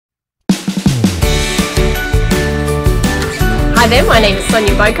Hi there, my name is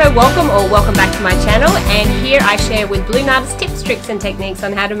Sonia Boko. Welcome back to my channel, and here I share with balloon artists tips, tricks and techniques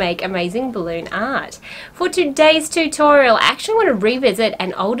on how to make amazing balloon art. For today's tutorial, I actually want to revisit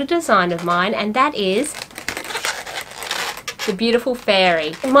an older design of mine, and that is the beautiful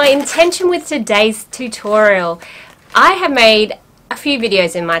fairy. My intention with today's tutorial, I have made a few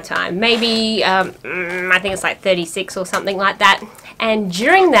videos in my time, maybe I think it's like 36 or something like that, and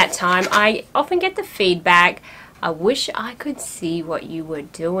during that time I often get the feedback, I wish I could see what you were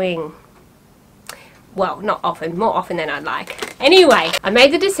doing. Well, not often, more often than I'd like. Anyway, I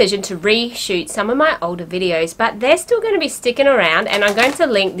made the decision to reshoot some of my older videos, but they're still going to be sticking around, and I'm going to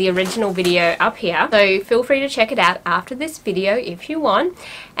link the original video up here, so feel free to check it out after this video if you want.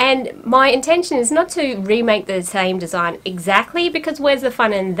 And my intention is not to remake the same design exactly, because where's the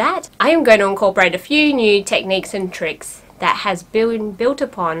fun in that? I am going to incorporate a few new techniques and tricks that has been built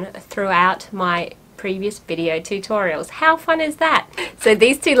upon throughout my previous video tutorials. How fun is that? So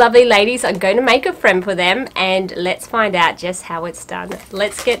these two lovely ladies are going to make a friend for them, and let's find out just how it's done.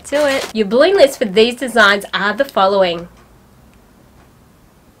 Let's get to it. Your balloon list for these designs are the following.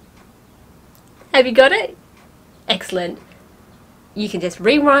 Have you got it? Excellent. You can just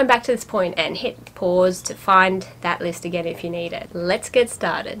rewind back to this point and hit pause to find that list again if you need it. Let's get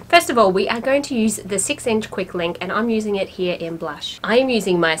started. First of all, we are going to use the 6-inch quick link, and I'm using it here in blush. I am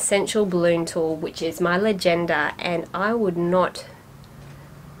using my essential balloon tool, which is my magenta, and I would not...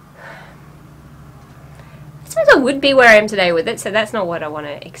 I suppose I would be where I am today with it, so that's not what I want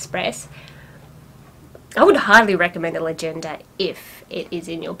to express. I would highly recommend the magenta if it is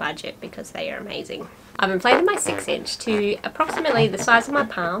in your budget, because they are amazing. I've inflated my 6-inch to approximately the size of my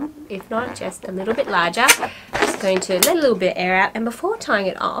palm, if not just a little bit larger. Just going to let a little bit of air out, and before tying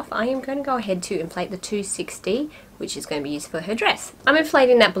it off, I am going to go ahead to inflate the 260, which is going to be used for her dress. I'm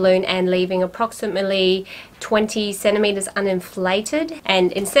inflating that balloon and leaving approximately 20 centimeters uninflated,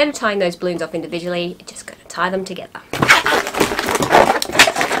 and instead of tying those balloons off individually, just going to tie them together.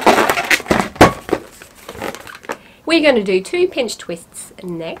 We're going to do 2 pinch twists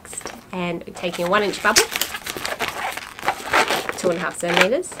next, and taking a 1-inch bubble, 2.5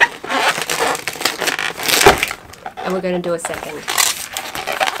 centimeters, and we're going to do a second.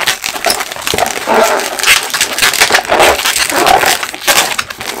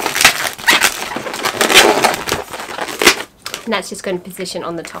 And that's just going to position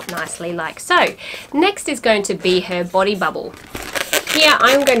on the top nicely like so. Next is going to be her body bubble. Here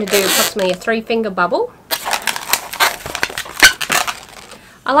I'm going to do approximately a 3-finger bubble.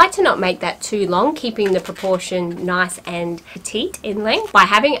 I like to not make that too long, keeping the proportion nice and petite in length. By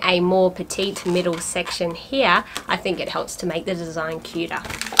having a more petite middle section here, I think it helps to make the design cuter.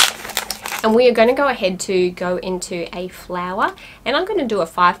 And we are going to go ahead to go into a flower, and I'm going to do a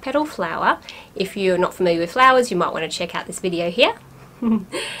 5-petal flower. If you're not familiar with flowers, you might want to check out this video here.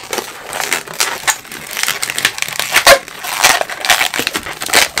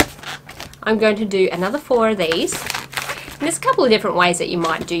 I'm going to do another 4 of these. And there's a couple of different ways that you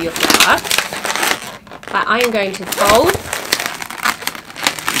might do your flower, but I am going to fold,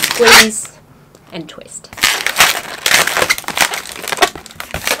 squeeze and twist.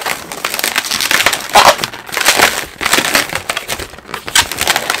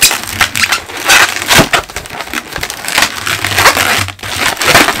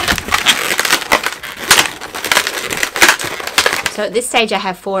 So at this stage I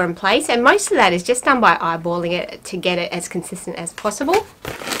have 4 in place, and most of that is just done by eyeballing it to get it as consistent as possible.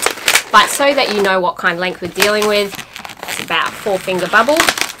 But so that you know what kind of length we're dealing with, it's about 4-finger bubble.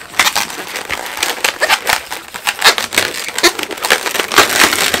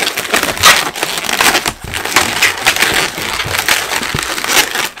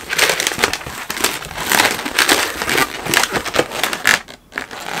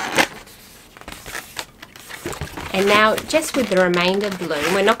 And now, just with the remainder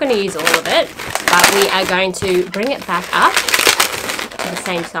balloon, we're not going to use all of it, but we are going to bring it back up to the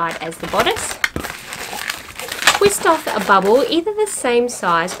same side as the bodice. Twist off a bubble, either the same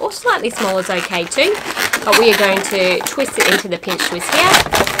size or slightly smaller is okay too, but we are going to twist it into the pinch twist here.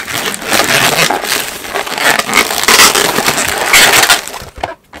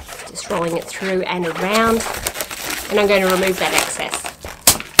 Just rolling it through and around, and I'm going to remove that excess.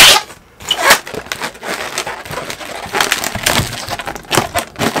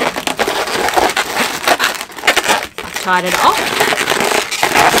 Tied it off.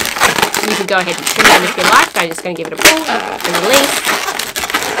 You can go ahead and trim it if you like, but I'm just going to give it a pull and release,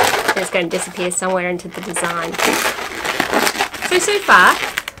 and it's going to disappear somewhere into the design. So far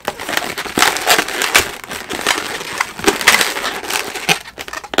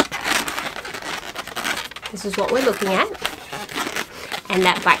This is what we're looking at. and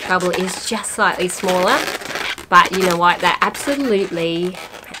that black bubble is just slightly smaller, but you know what, that absolutely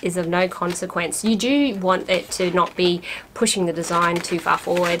is of no consequence. You do want it to not be pushing the design too far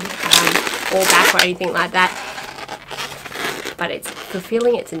forward or back or anything like that, but it's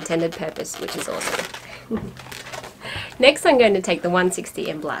fulfilling its intended purpose, which is awesome. Next, I'm going to take the 160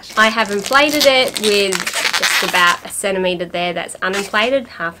 in blush. I have inflated it with just about a centimetre there that's uninflated,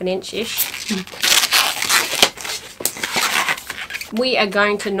 half an inch-ish. We are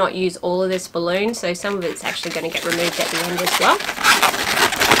going to not use all of this balloon, so some of it's actually going to get removed at the end as well.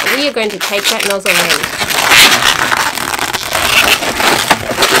 We are going to take that nozzle in.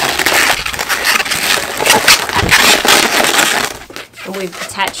 And we've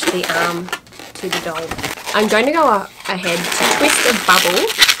attached the arm to the doll. I'm going to go ahead to twist a bubble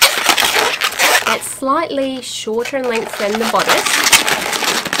that's slightly shorter in length than the bodice.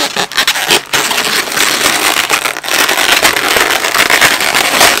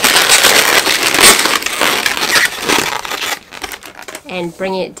 And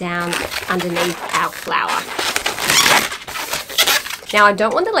bring it down underneath our flower. Now I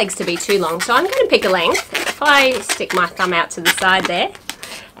don't want the legs to be too long, so I'm going to pick a length. If I stick my thumb out to the side there,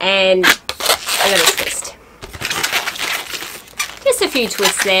 and I'm going to twist. Just a few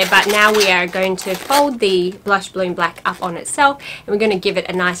twists there, but now we are going to fold the blush balloon black up on itself, and we're going to give it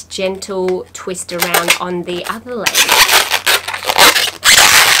a nice gentle twist around on the other leg.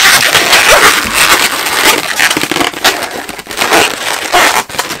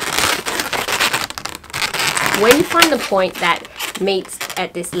 When you find the point that meets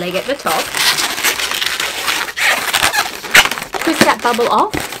at this leg at the top, twist that bubble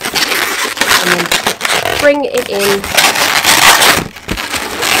off and then bring it in.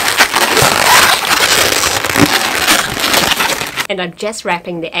 And I'm just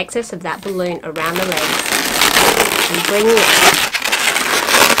wrapping the excess of that balloon around the legs and bringing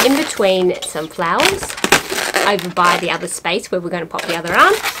it in between some flowers over by the other space where we're going to pop the other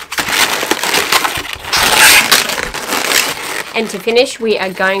arm. And to finish, we are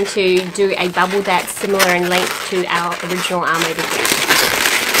going to do a bubble that's similar in length to our original arm over here.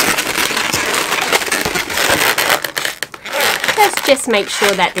 Let's just make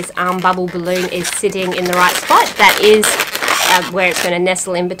sure that this arm bubble balloon is sitting in the right spot. That is where it's going to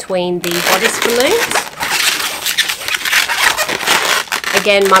nestle in between the bodice balloons.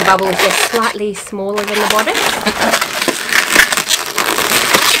 Again, my bubble is just slightly smaller than the bodice.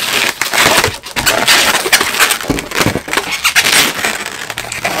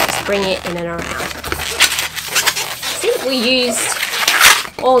 Bring it in and around. See, we used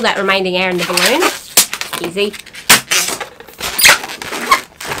all that remaining air in the balloon. Easy.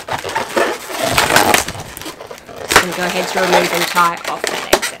 Just going to go ahead to remove and tie off that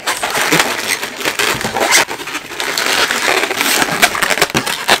excess.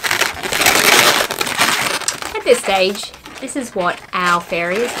 At this stage, this is what our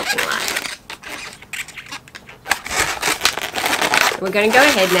fairy is looking like. We're going to go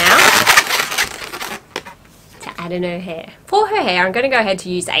ahead now to add in her hair. For her hair, I'm going to go ahead to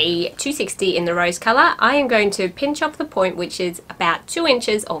use a 260 in the rose colour. I am going to pinch off the point, which is about 2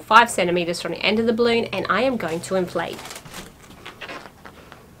 inches or 5 centimetres from the end of the balloon, and I am going to inflate.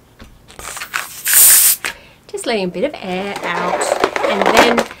 Just letting a bit of air out, and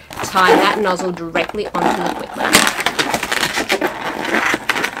then tie that nozzle directly onto the quick line.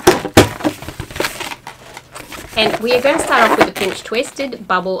 And we are going to start off with a pinch twisted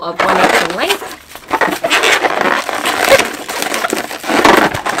bubble of 1 inch in length.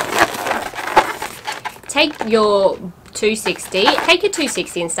 Take your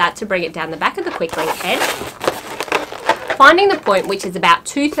 260 and start to bring it down the back of the quick link head. Finding the point, which is about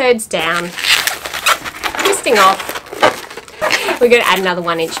 2/3 down, twisting off, we're going to add another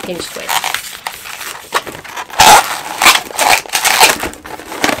 1 inch pinch twist.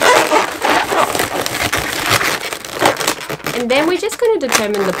 And then we're just going to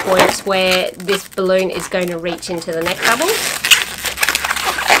determine the points where this balloon is going to reach into the neck bubble.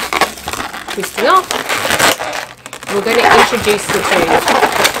 Twisting off. And we're going to introduce the two.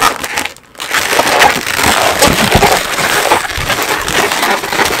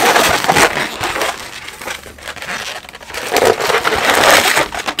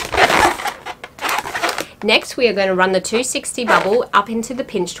 Next, we are going to run the 260 bubble up into the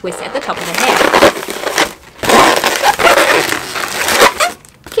pinch twist at the top of the head.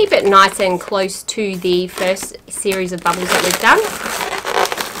 Keep it nice and close to the first series of bubbles that we've done.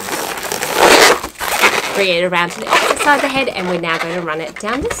 Bring it around to the opposite side of the head, and we're now going to run it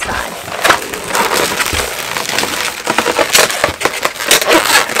down this side.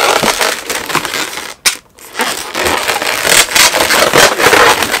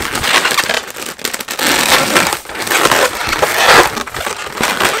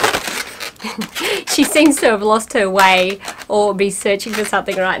 seems to have lost her way or be searching for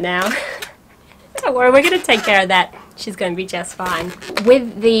something right now. Don't worry, we're going to take care of that. She's going to be just fine.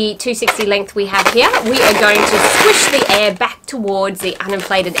 With the 260 length we have here, we are going to squish the air back towards the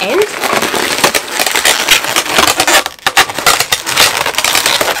uninflated end.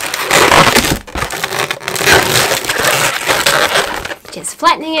 Just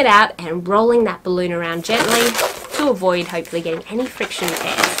flattening it out and rolling that balloon around gently to avoid hopefully getting any friction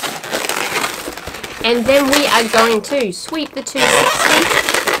tears. And then we are going to sweep the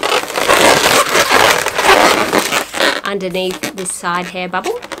 260 underneath this side hair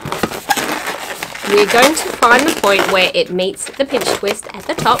bubble. We're going to find the point where it meets the pinch twist at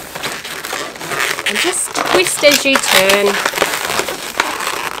the top and just twist as you turn.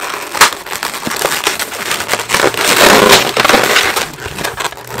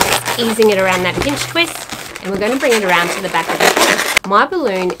 Easing it around that pinch twist, and we're going to bring it around to the back of the head. My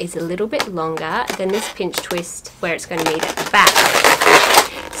balloon is a little bit longer than this pinch twist where it's going to meet at the back.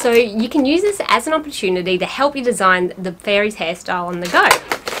 So you can use this as an opportunity to help you design the fairy's hairstyle on the go.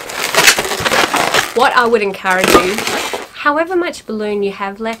 What I would encourage you, however much balloon you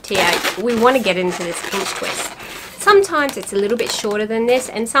have left here, we want to get into this pinch twist. Sometimes it's a little bit shorter than this,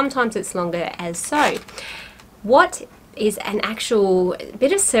 and sometimes it's longer as so. What is an actual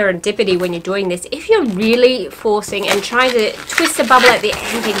bit of serendipity when you're doing this? If you're really forcing and trying to twist the bubble at the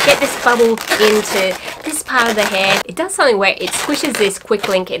end and get this bubble into this part of the hair, it does something where it squishes this quick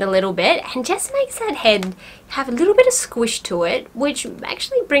link in a little bit and just makes that head have a little bit of squish to it, which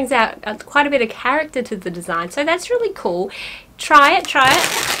actually brings out quite a bit of character to the design. So that's really cool. Try it, try it.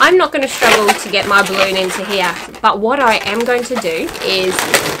 I'm not going to struggle to get my balloon into here, but what I am going to do is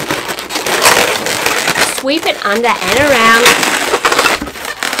sweep it under and around.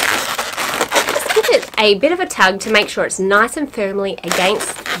 Just give it a bit of a tug to make sure it's nice and firmly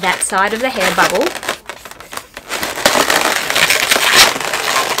against that side of the hair bubble.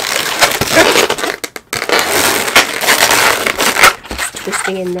 Just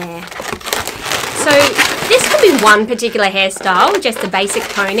twisting in there. So this could be one particular hairstyle, just a basic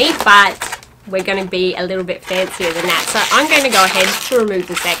pony, but we're going to be a little bit fancier than that. So I'm going to go ahead to remove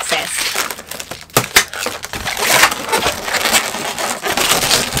this excess.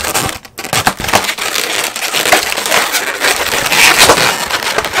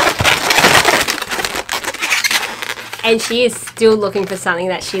 And she is still looking for something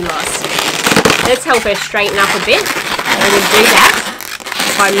that she lost. Let's help her straighten up a bit. And we'll do that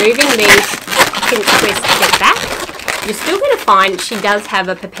by moving these pinch twists to get back. You're still going to find she does have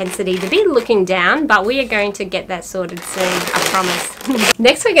a propensity to be looking down, but we are going to get that sorted soon, I promise.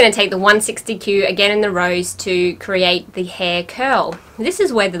 Next we're going to take the 160Q again in the rose to create the hair curl. This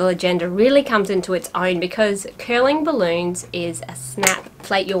is where the legenda really comes into its own, because curling balloons is a snap.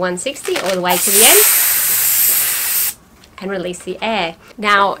 Plate your 160 all the way to the end and release the air.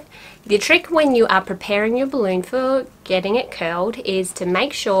 Now, the trick when you are preparing your balloon for getting it curled is to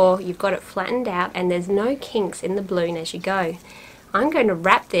make sure you've got it flattened out and there's no kinks in the balloon as you go. I'm going to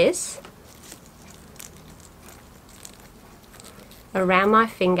wrap this around my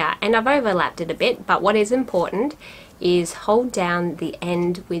finger, and I've overlapped it a bit, but what is important is hold down the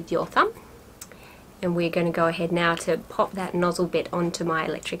end with your thumb. And we're going to go ahead now to pop that nozzle bit onto my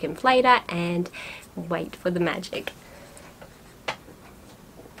electric inflator and wait for the magic.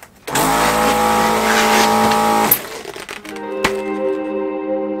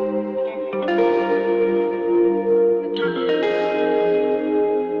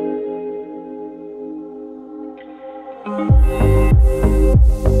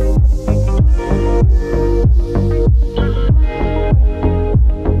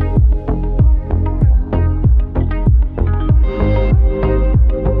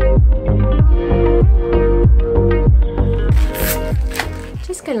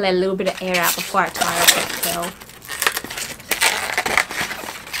 Just going to let a little bit of air out before I tie up that curl.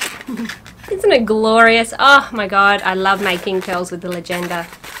 Isn't it glorious? Oh my god, I love making curls with the legenda.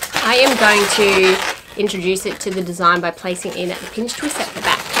 I am going to introduce it to the design by placing it in at the pinch twist at the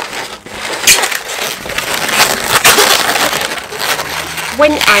back.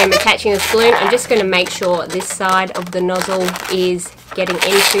 When I am attaching this balloon, I'm just going to make sure this side of the nozzle is getting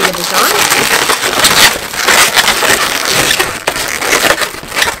into the design.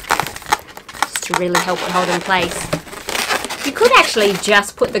 To really help it hold in place. You could actually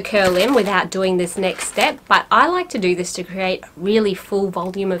just put the curl in without doing this next step, but I like to do this to create a really full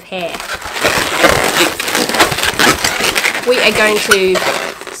volume of hair. We are going to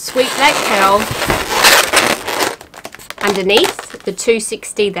sweep that curl underneath the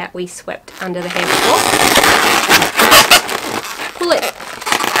 260 that we swept under the hair before. Pull it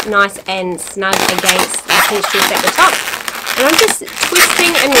nice and snug against the pinch twist at the top. And I'm just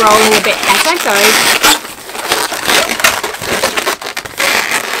twisting and rolling a bit as I go.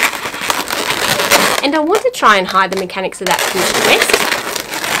 And I want to try and hide the mechanics of that pinch twist.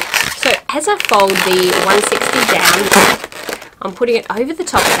 So as I fold the 160 down, I'm putting it over the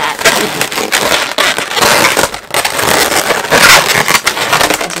top of that.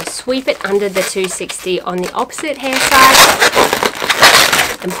 As I sweep it under the 260 on the opposite hair side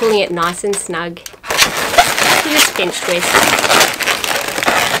and pulling it nice and snug to this pinch twist.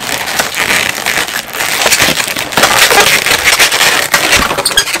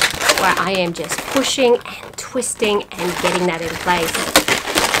 Where I am just pushing and twisting and getting that in place.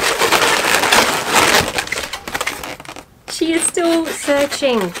 She is still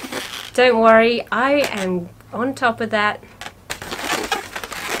searching. Don't worry, I am on top of that.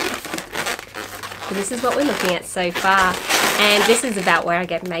 So this is what we're looking at so far. And this is about where I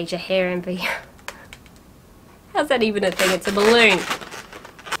get major hair envy. How's that even a thing? It's a balloon.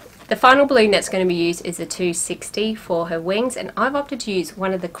 The final balloon that's going to be used is a 260 for her wings, and I've opted to use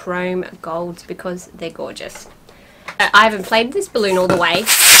one of the chrome golds because they're gorgeous. I haven't played this balloon all the way.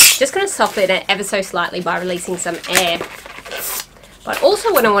 Just going to soften it ever so slightly by releasing some air. But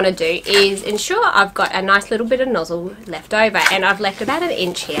also what I want to do is ensure I've got a nice little bit of nozzle left over, and I've left about 1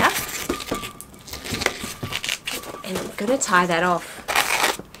 inch here. And I'm going to tie that off.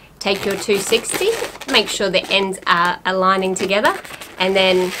 Take your 260, make sure the ends are aligning together, and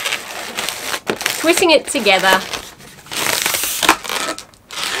then twisting it together,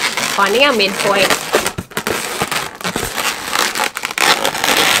 finding our midpoint,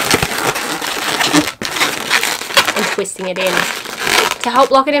 and twisting it in. To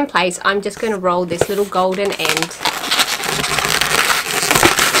help lock it in place, I'm just going to roll this little golden end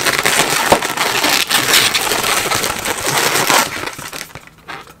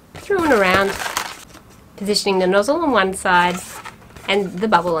through and around, positioning the nozzle on one side and the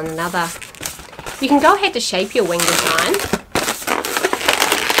bubble on another. You can go ahead to shape your wing design.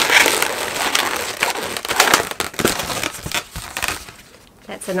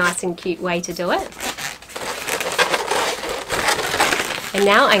 That's a nice and cute way to do it. And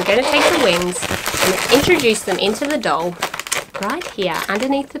now I'm going to take the wings and introduce them into the doll right here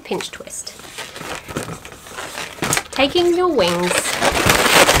underneath the pinch twist. Taking your wings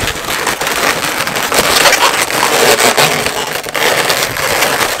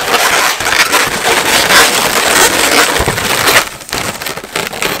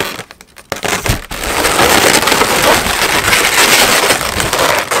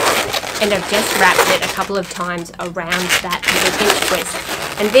and I've just wrapped it a couple of times around that little pinch twist.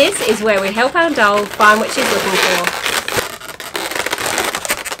 And this is where we help our doll find what she's looking for.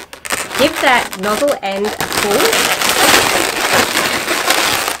 Give that nozzle end a pull.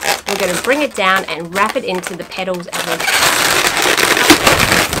 We're going to bring it down and wrap it into the petals of it.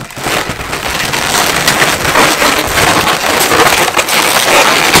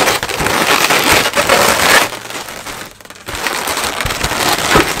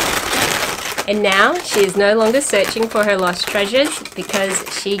 And now she is no longer searching for her lost treasures because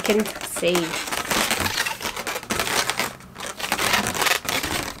she can see.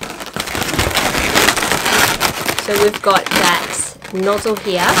 So we've got that nozzle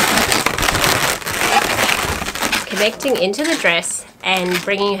here connecting into the dress and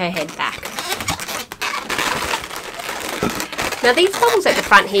bringing her head back. Now these bubbles at the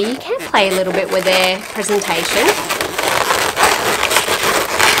front here, you can play a little bit with their presentation.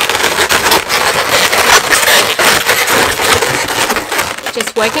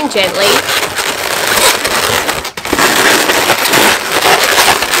 Just working gently.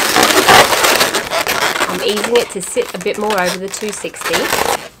 I'm easing it to sit a bit more over the 260,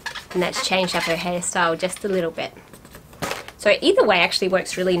 and that's changed up her hairstyle just a little bit. So either way actually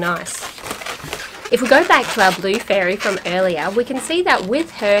works really nice. If we go back to our blue fairy from earlier, we can see that with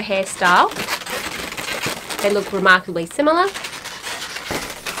her hairstyle, they look remarkably similar.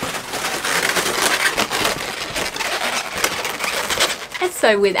 And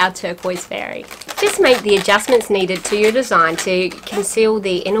so with our turquoise fairy. Just make the adjustments needed to your design to conceal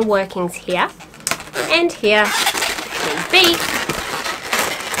the inner workings here and here, if need be.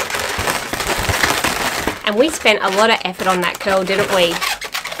 And we spent a lot of effort on that curl, didn't we?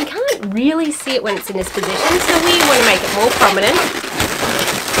 You can't really see it when it's in this position, so we want to make it more prominent.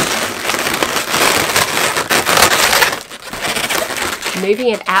 Moving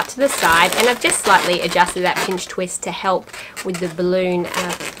it out to the side, and I've just slightly adjusted that pinch twist to help with the balloon,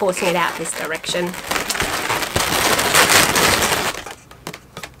 forcing it out this direction.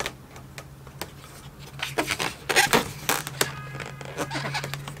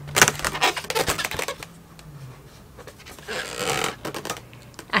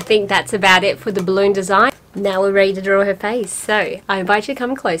 I think that's about it for the balloon design. Now we're ready to draw her face. So I invite you to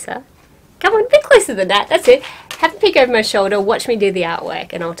come closer. Come on, a bit closer than that. That's it. Have a peek over my shoulder, watch me do the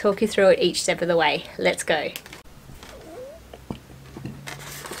artwork, and I'll talk you through it each step of the way. Let's go.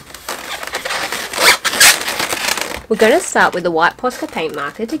 We're going to start with the white Posca paint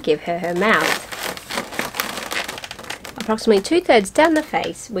marker to give her her mouth. Approximately 2/3 down the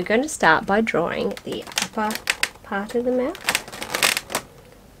face, we're going to start by drawing the upper part of the mouth,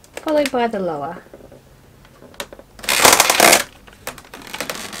 followed by the lower.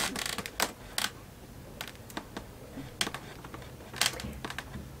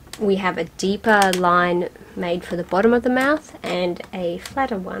 We have a deeper line made for the bottom of the mouth and a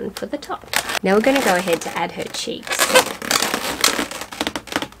flatter one for the top. Now we're going to go ahead to add her cheeks.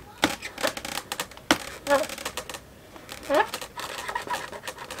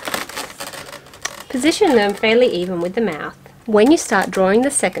 Position them fairly even with the mouth. When you start drawing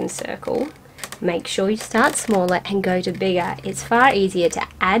the second circle, make sure you start smaller and go to bigger. It's far easier to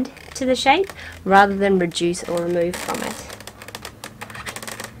add to the shape rather than reduce or remove from it.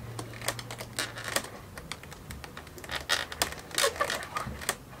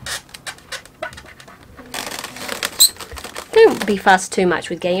 Don't be fussed too much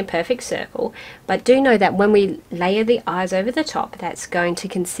with getting a perfect circle, but do know that when we layer the eyes over the top, that's going to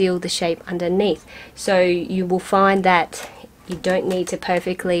conceal the shape underneath. So you will find that you don't need to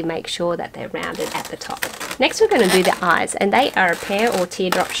perfectly make sure that they're rounded at the top. Next we're going to do the eyes, and they are a pear or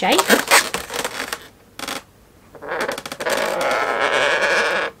teardrop shape.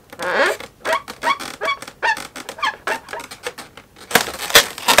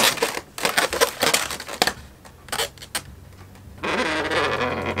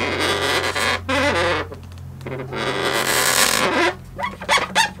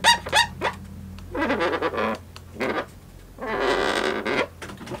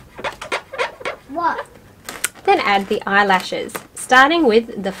 Then add the eyelashes, starting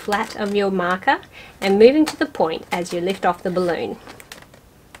with the flat of your marker and moving to the point as you lift off the balloon.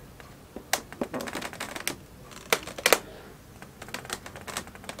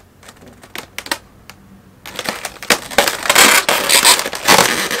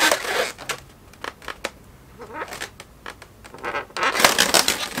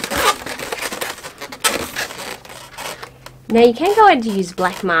 Now you can go ahead and use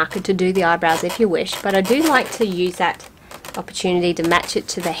black marker to do the eyebrows if you wish, but I do like to use that opportunity to match it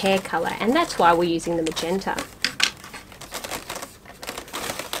to the hair colour, and that's why we're using the magenta.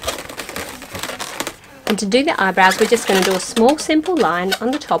 And to do the eyebrows, we're just going to do a small simple line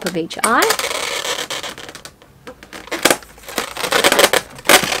on the top of each eye.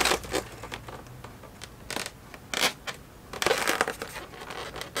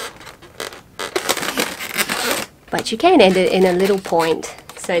 But you can end it in a little point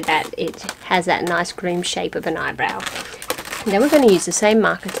so that it has that nice groom shape of an eyebrow. And then we're going to use the same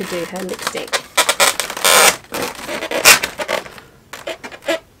marker to do her lipstick.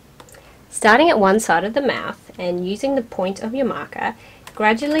 Starting at one side of the mouth and using the point of your marker,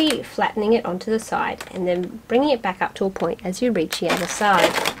 gradually flattening it onto the side and then bringing it back up to a point as you reach the other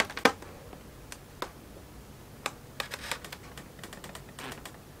side.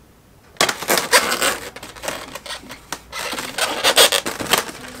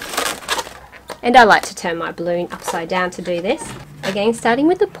 And I like to turn my balloon upside down to do this. Again, starting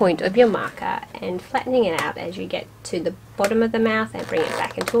with the point of your marker and flattening it out as you get to the bottom of the mouth and bring it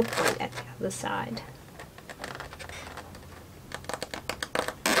back into a point at the other side.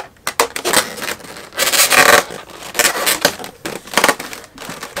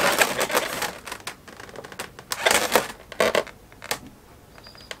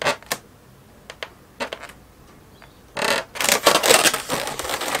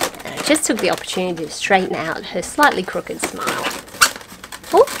 Just took the opportunity to straighten out her slightly crooked smile.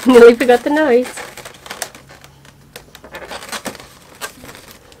 Oh, nearly forgot the nose.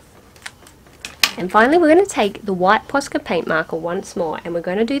 And finally we're going to take the white Posca paint marker once more and we're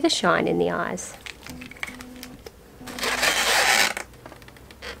going to do the shine in the eyes.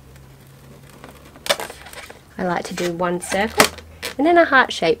 I like to do one circle and then a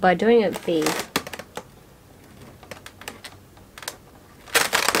heart shape by doing a V.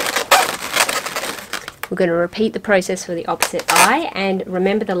 We're going to repeat the process for the opposite eye, and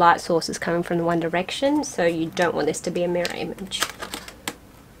remember the light source is coming from the one direction, so you don't want this to be a mirror image.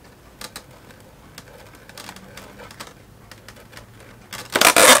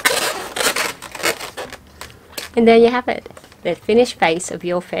 And there you have it, the finished face of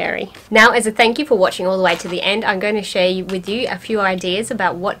your fairy. Now, as a thank you for watching all the way to the end, I'm going to share with you a few ideas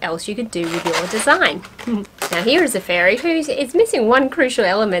about what else you could do with your design. Now here is a fairy who is missing one crucial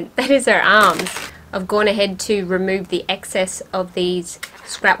element, that is her arms. I've gone ahead to remove the excess of these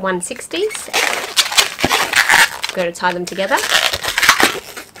scrap 160s. I'm going to tie them together.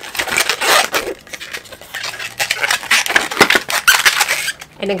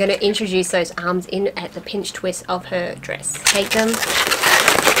 And I'm going to introduce those arms in at the pinch twist of her dress. Take them.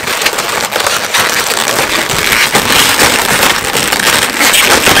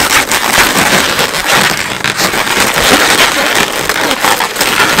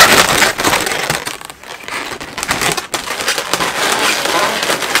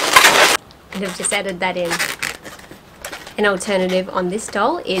 And I've just added that in. An alternative on this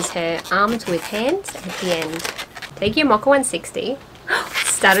doll is her arms with hands at the end. Take your Mocha 160.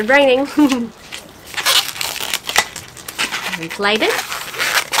 Started raining. Inflate it.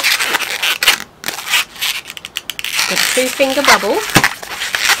 Get a 2-finger bubble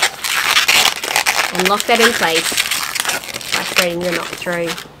and lock that in place by threading the knot through.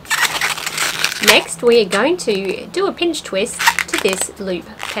 Next, we are going to do a pinch twist to this loop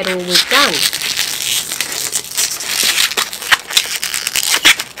petal we've done.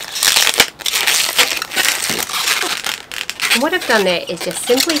 And what I've done there is just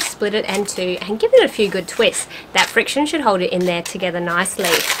simply split it in two and give it a few good twists. That friction should hold it in there together nicely.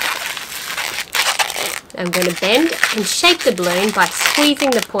 I'm going to bend and shape the balloon by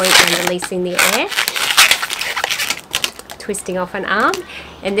squeezing the point and releasing the air. Twisting off an arm,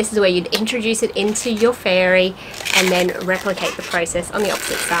 and this is where you'd introduce it into your fairy and then replicate the process on the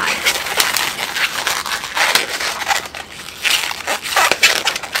opposite side.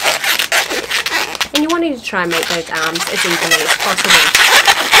 And you're wanting to try and make those arms as evenly as possible.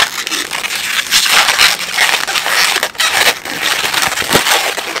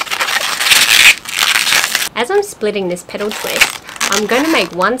 As I'm splitting this petal twist, I'm going to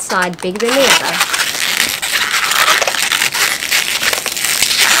make one side bigger than the other.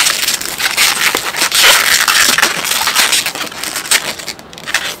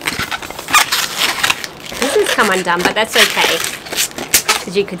 This has come undone, but that's okay,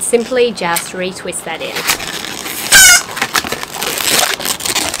 because you could simply just retwist that in.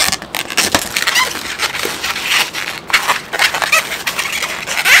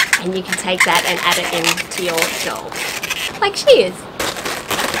 And you can take that and add it into your doll, like she is.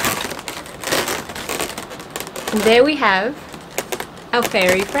 And there we have our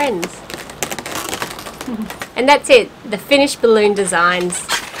fairy friends. And that's it, the finished balloon designs.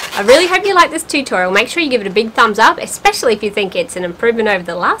 I really hope you like this tutorial. Make sure you give it a big thumbs up, especially if you think it's an improvement over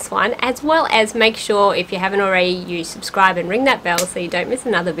the last one, as well as make sure, if you haven't already, you subscribe and ring that bell so you don't miss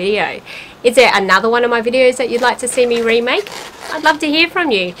another video. Is there another one of my videos that you'd like to see me remake? I'd love to hear from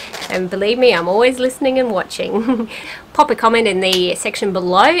you, and believe me, I'm always listening and watching. Pop a comment in the section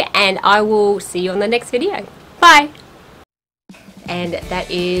below and I will see you on the next video. Bye! And that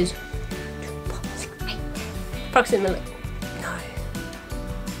is approximately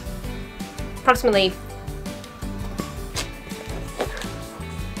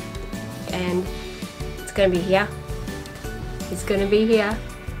and it's going to be here, it's going to be here.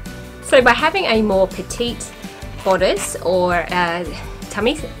 So by having a more petite bodice or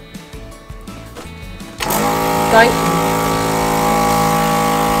tummy, don't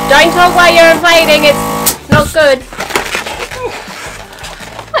talk while you're inflating, it's not good.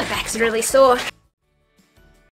 My back's really sore.